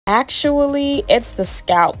Actually, it's the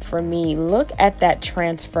scalp for me. Look at that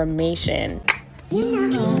transformation. You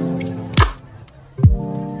know. I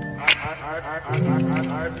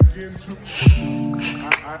begin to.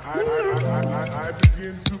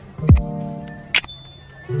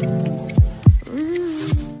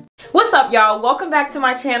 What's up, y'all? Welcome back to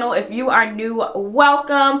my channel. If you are new,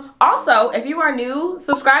 welcome. Also, if you are new,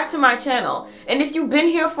 subscribe to my channel. And if you've been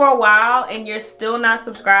here for a while and you're still not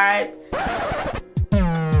subscribed,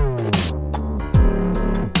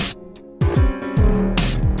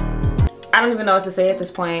 I don't even know what to say at this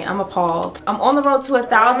point. I'm appalled. I'm on the road to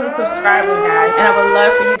 1,000 subscribers, guys, and I would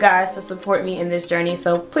love for you guys to support me in this journey,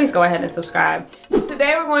 so please go ahead and subscribe.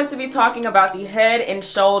 Today we're going to be talking about the Head &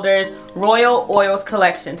 Shoulders Royal Oils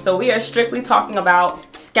collection. So we are strictly talking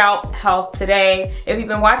about scalp health today. If you've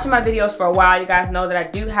been watching my videos for a while, you guys know that I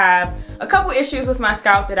do have a couple issues with my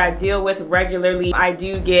scalp that I deal with regularly. I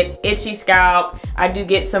do get itchy scalp, I do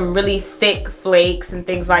get some really thick flakes and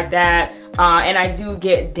things like that. And I do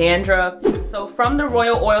get dandruff. So from the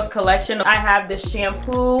Royal Oils collection, I have the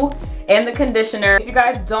shampoo and the conditioner. If you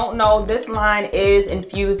guys don't know, this line is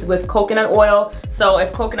infused with coconut oil. So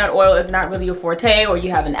if coconut oil is not really your forte, or you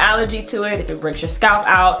have an allergy to it, if it breaks your scalp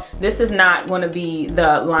out, this is not going to be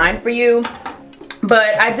the line for you.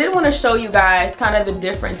 But I did want to show you guys kind of the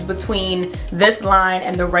difference between this line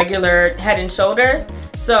and the regular Head & Shoulders.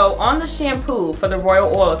 So on the shampoo for the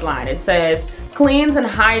Royal Oils line, it says, cleans and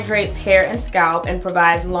hydrates hair and scalp and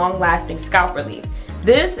provides long-lasting scalp relief.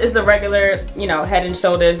 This is the regular, Head &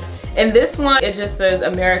 Shoulders. And this one, it just says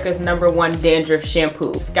America's #1 dandruff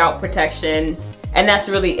shampoo, scalp protection, and that's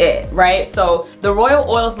really it, right? So the Royal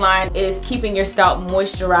Oils line is keeping your scalp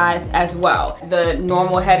moisturized as well. The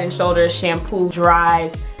normal Head & Shoulders shampoo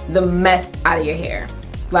dries the mess out of your hair,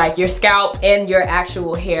 like your scalp and your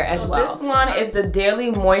actual hair as well. This one is the Daily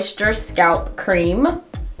Moisture Scalp Cream.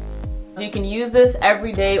 You can use this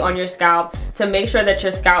every day on your scalp to make sure that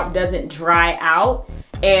your scalp doesn't dry out.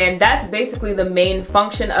 And that's basically the main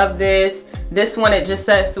function of this. This one, it just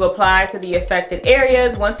says to apply to the affected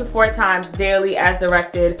areas 1 to 4 times daily as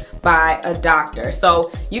directed by a doctor.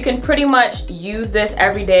 So you can pretty much use this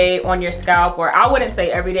every day on your scalp, or I wouldn't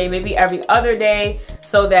say every day, maybe every other day,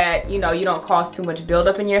 so that you don't cause too much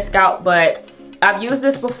buildup in your scalp. But I've used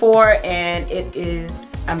this before and it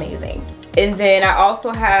is amazing. And then I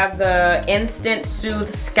also have the Instant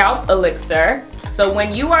Soothe Scalp Elixir. So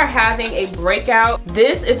when you are having a breakout,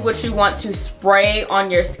 this is what you want to spray on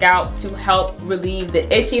your scalp to help relieve the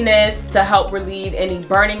itchiness, to help relieve any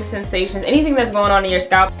burning sensations, anything that's going on in your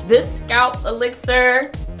scalp. This scalp elixir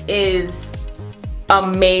is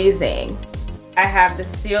amazing. I have the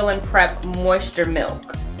Seal and Prep Moisture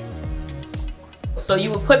Milk. So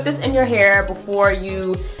you would put this in your hair before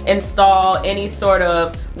you install any sort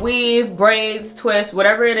of weave, braids, twist,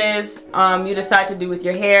 whatever it is you decide to do with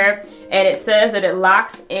your hair. And it says that it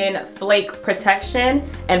locks in flake protection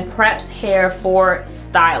and preps hair for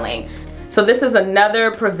styling. So this is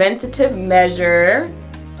another preventative measure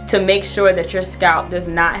to make sure that your scalp does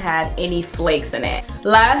not have any flakes in it.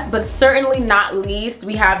 Last but certainly not least,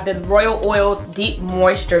 we have the Royal Oils Deep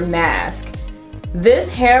Moisture Mask. This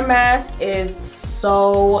hair mask is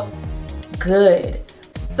so good.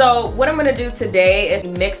 So what I'm gonna do today is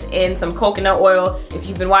mix in some coconut oil. If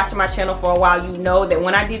you've been watching my channel for a while, you know that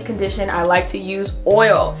when I deep condition, I like to use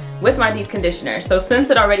oil with my deep conditioner. So since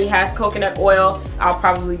it already has coconut oil, I'll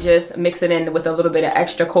probably just mix it in with a little bit of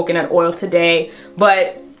extra coconut oil today.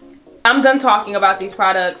 But I'm done talking about these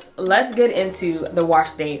products. Let's get into the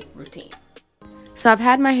wash day routine. So I've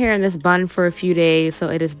had my hair in this bun for a few days, so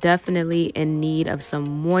it is definitely in need of some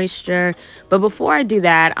moisture. But before I do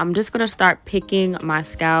that, I'm just going to start picking my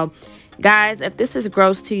scalp. Guys, if this is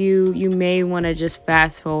gross to you, you may want to just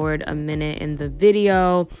fast forward a minute in the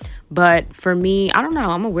video. But for me, I don't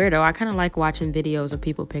know, I'm a weirdo. I kind of like watching videos of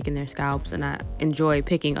people picking their scalps, and I enjoy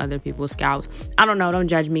picking other people's scalps. I don't know, don't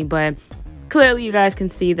judge me, but clearly you guys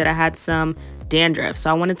can see that I had some dandruff.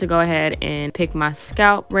 So I wanted to go ahead and pick my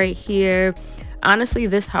scalp right here. Honestly,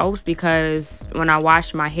 this helps because when I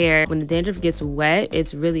wash my hair, when the dandruff gets wet,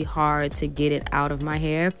 it's really hard to get it out of my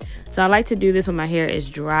hair. So I like to do this when my hair is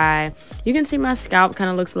dry. You can see my scalp kind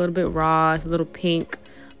of looks a little bit raw. It's a little pink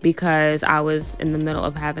because I was in the middle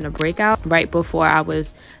of having a breakout right before I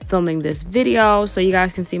was filming this video. So you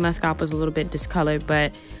guys can see my scalp is a little bit discolored,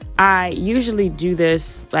 but I usually do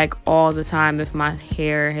this like all the time. If my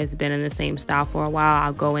hair has been in the same style for a while,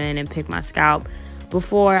 I'll go in and pick my scalp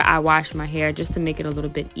before I wash my hair just to make it a little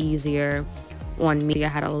bit easier on me. I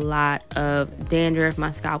had a lot of dandruff.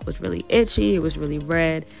 My scalp was really itchy. It was really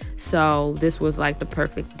red. So this was like the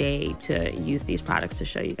perfect day to use these products to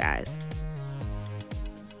show you guys.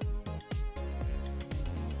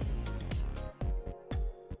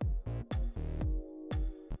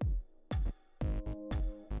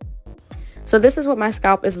 So this is what my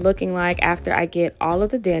scalp is looking like after I get all of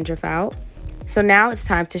the dandruff out. So now it's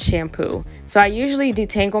time to shampoo. So I usually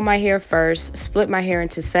detangle my hair first, split my hair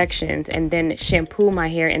into sections, and then shampoo my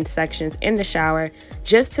hair in sections in the shower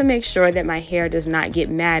just to make sure that my hair does not get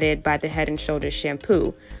matted by the Head and Shoulders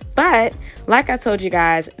shampoo. But like I told you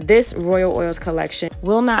guys, this Royal Oils collection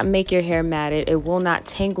will not make your hair matted. It will not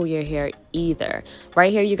tangle your hair either.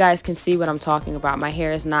 Right here, you guys can see what I'm talking about. My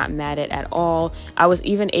hair is not matted at all. I was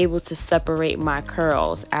even able to separate my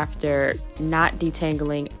curls after not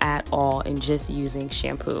detangling at all and just using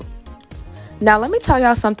shampoo. Now, let me tell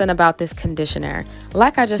y'all something about this conditioner.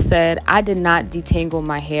 Like I just said, I did not detangle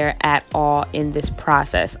my hair at all in this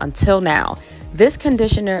process until now. This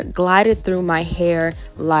conditioner glided through my hair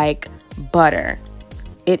like butter.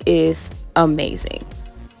 It is amazing.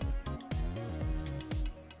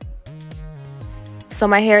 So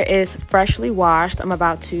my hair is freshly washed. I'm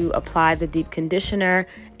about to apply the deep conditioner,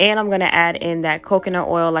 and I'm going to add in that coconut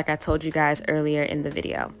oil like I told you guys earlier in the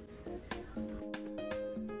video.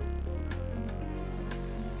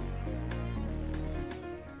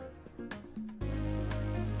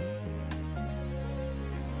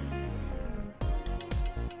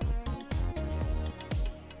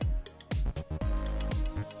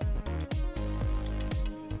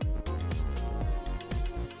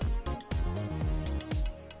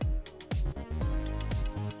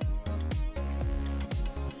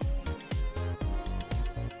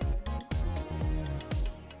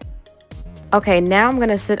 Okay, now I'm going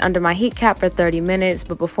to sit under my heat cap for 30 minutes,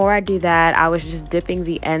 but before I do that, I was just dipping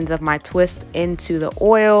the ends of my twist into the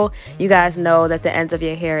oil. You guys know that the ends of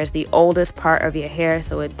your hair is the oldest part of your hair,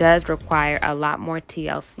 so it does require a lot more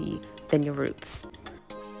TLC than your roots.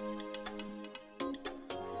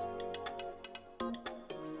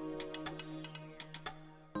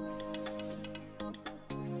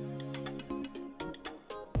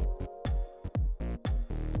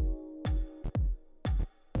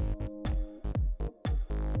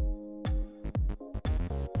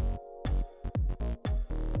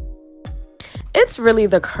 It's really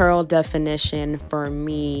the curl definition for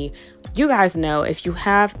me. You guys know if you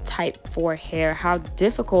have type 4 hair, how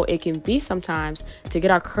difficult it can be sometimes to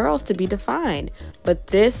get our curls to be defined. But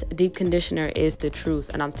this deep conditioner is the truth,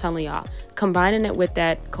 and I'm telling y'all, combining it with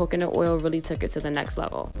that coconut oil really took it to the next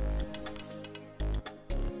level.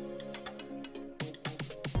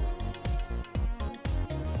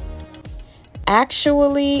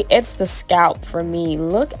 Actually, it's the scalp for me.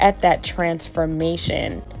 Look at that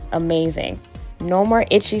transformation. Amazing. No more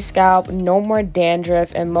itchy scalp, no more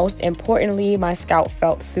dandruff, and most importantly, my scalp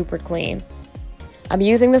felt super clean. I'm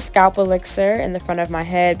using the Scalp Elixir in the front of my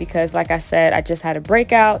head because, like I said, I just had a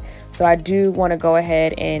breakout, so I do want to go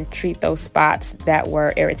ahead and treat those spots that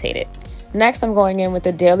were irritated. Next, I'm going in with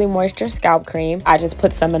the Daily Moisture Scalp Cream. I just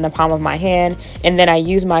put some in the palm of my hand, and then I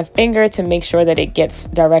use my finger to make sure that it gets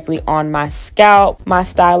directly on my scalp. My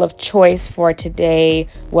style of choice for today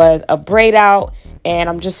was a braid out, and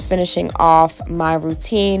I'm just finishing off my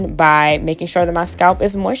routine by making sure that my scalp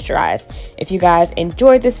is moisturized. If you guys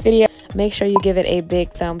enjoyed this video, make sure you give it a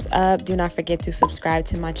big thumbs up. Do not forget to subscribe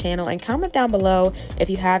to my channel and comment down below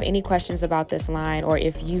if you have any questions about this line, or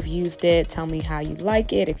if you've used it. Tell me how you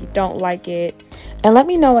like it, if you don't like it, and let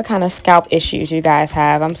me know what kind of scalp issues you guys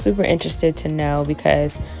have. I'm super interested to know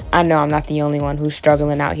because I know I'm not the only one who's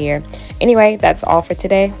struggling out here. Anyway, that's all for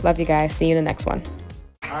today. Love you guys. See you in the next one.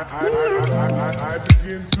 I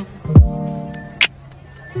begin to